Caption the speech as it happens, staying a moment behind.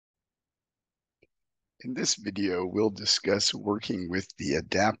In this video, we'll discuss working with the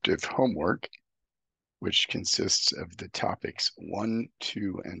adaptive homework, which consists of the topics 1,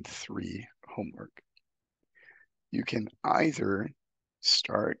 2, and 3 homework. You can either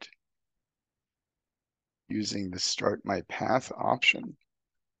start using the Start My Path option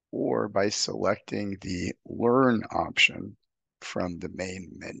or by selecting the Learn option from the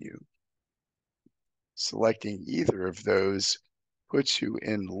main menu. Selecting either of those puts you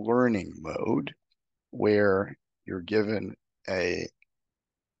in learning mode, where you're given a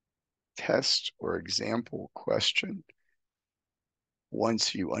test or example question.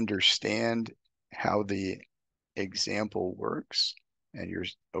 Once you understand how the example works and you're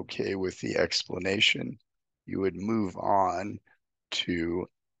okay with the explanation, you would move on to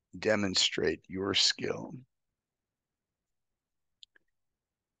demonstrate your skill.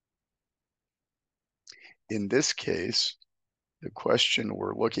 In this case, the question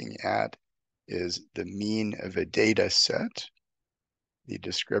we're looking at is the mean of a data set. The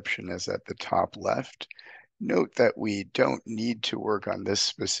description is at the top left. Note that we don't need to work on this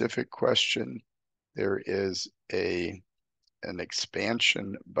specific question. There is an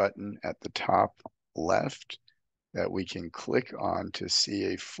expansion button at the top left that we can click on to see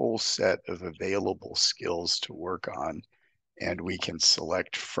a full set of available skills to work on, and we can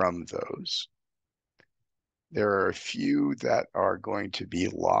select from those. There are a few that are going to be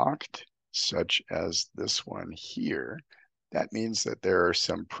locked, such as this one here. That means that there are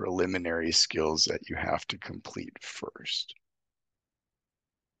some preliminary skills that you have to complete first.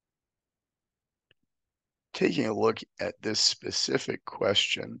 Taking a look at this specific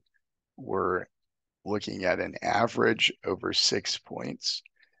question, we're looking at an average over 6 points.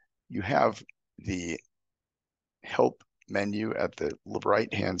 You have the help menu at the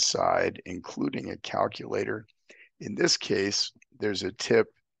right-hand side, including a calculator. In this case, there's a tip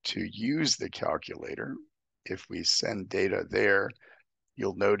to use the calculator. If we send data there,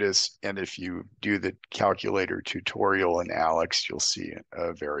 you'll notice, and if you do the calculator tutorial in ALEKS, you'll see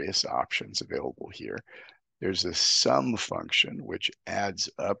various options available here. There's a sum function which adds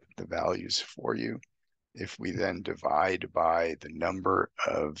up the values for you. If we then divide by the number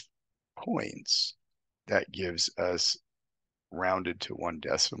of points, that gives us, rounded to 1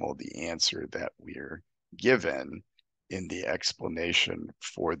 decimal, the answer that we're given in the explanation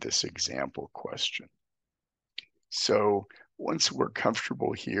for this example question. So once we're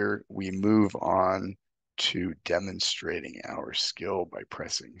comfortable here, we move on to demonstrating our skill by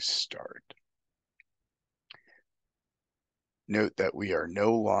pressing Start. Note that we are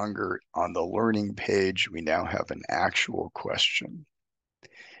no longer on the learning page. We now have an actual question,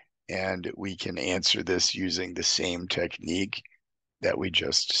 and we can answer this using the same technique that we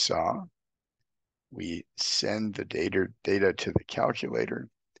just saw. We send the data to the calculator.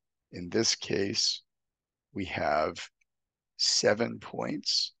 In this case, we have 7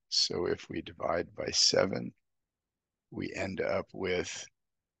 points. So if we divide by 7, we end up with,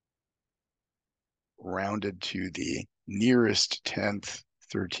 rounded to the nearest 10th,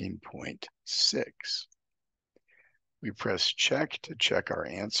 13.6. We press check to check our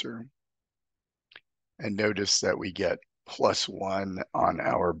answer, and notice that we get +1 on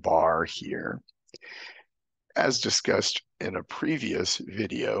our bar here. As discussed in a previous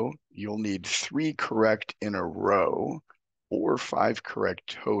video, you'll need 3 correct in a row or 5 correct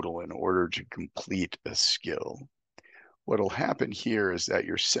total in order to complete a skill. What'll happen here is that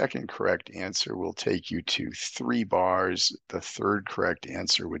your second correct answer will take you to 3 bars. The third correct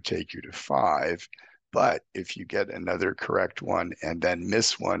answer would take you to 5. But if you get another correct one and then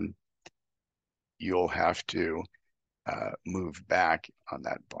miss one, you'll have to move back on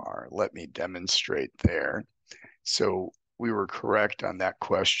that bar. Let me demonstrate there. So we were correct on that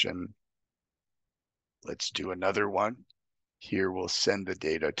question. Let's do another one. Here we'll send the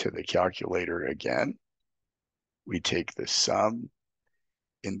data to the calculator again. We take the sum.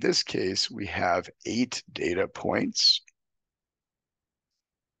 In this case, we have 8 data points,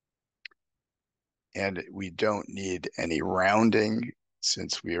 and we don't need any rounding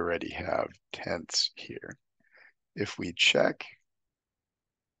since we already have tenths here. If we check,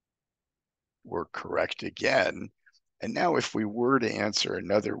 we're correct again. And now if we were to answer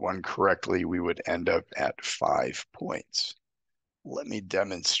another one correctly, we would end up at 5 points. Let me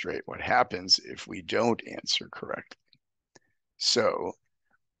demonstrate what happens if we don't answer correctly. So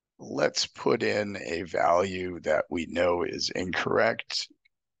let's put in a value that we know is incorrect.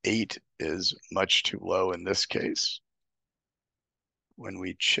 8 is much too low in this case. When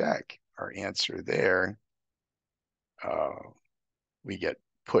we check our answer there, we get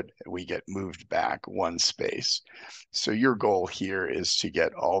we get moved back one space. So your goal here is to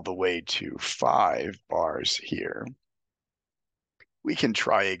get all the way to 5 bars here. We can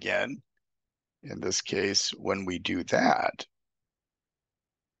try again. In this case, when we do that,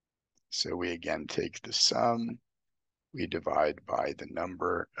 so we again take the sum, we divide by the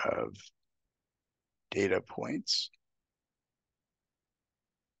number of data points.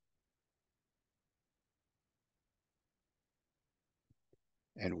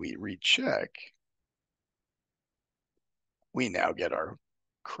 And we recheck. We now get our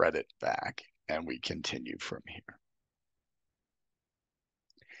credit back and we continue from here.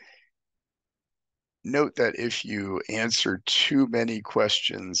 Note that if you answer too many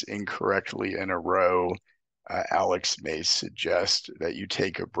questions incorrectly in a row, Alex may suggest that you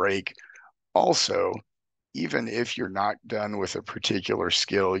take a break. Also, even if you're not done with a particular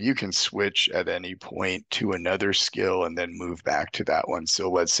skill, you can switch at any point to another skill and then move back to that one. So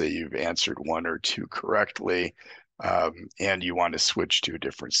let's say you've answered 1 or 2 correctly, and you want to switch to a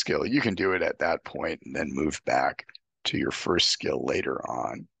different skill. You can do it at that point and then move back to your first skill later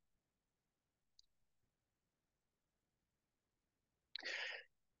on.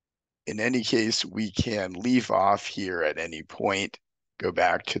 In any case, we can leave off here at any point, go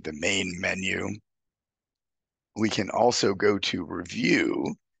back to the main menu. We can also go to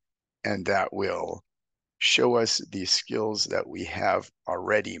review, and that will show us the skills that we have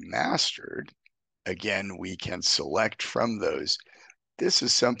already mastered. Again, we can select from those. This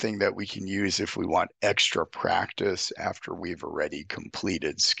is something that we can use if we want extra practice after we've already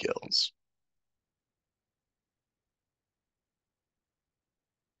completed skills.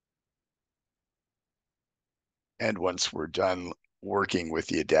 And once we're done working with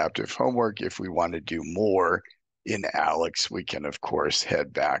the adaptive homework, if we want to do more in ALEKS, we can, of course,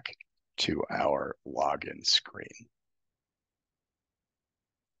 head back to our login screen.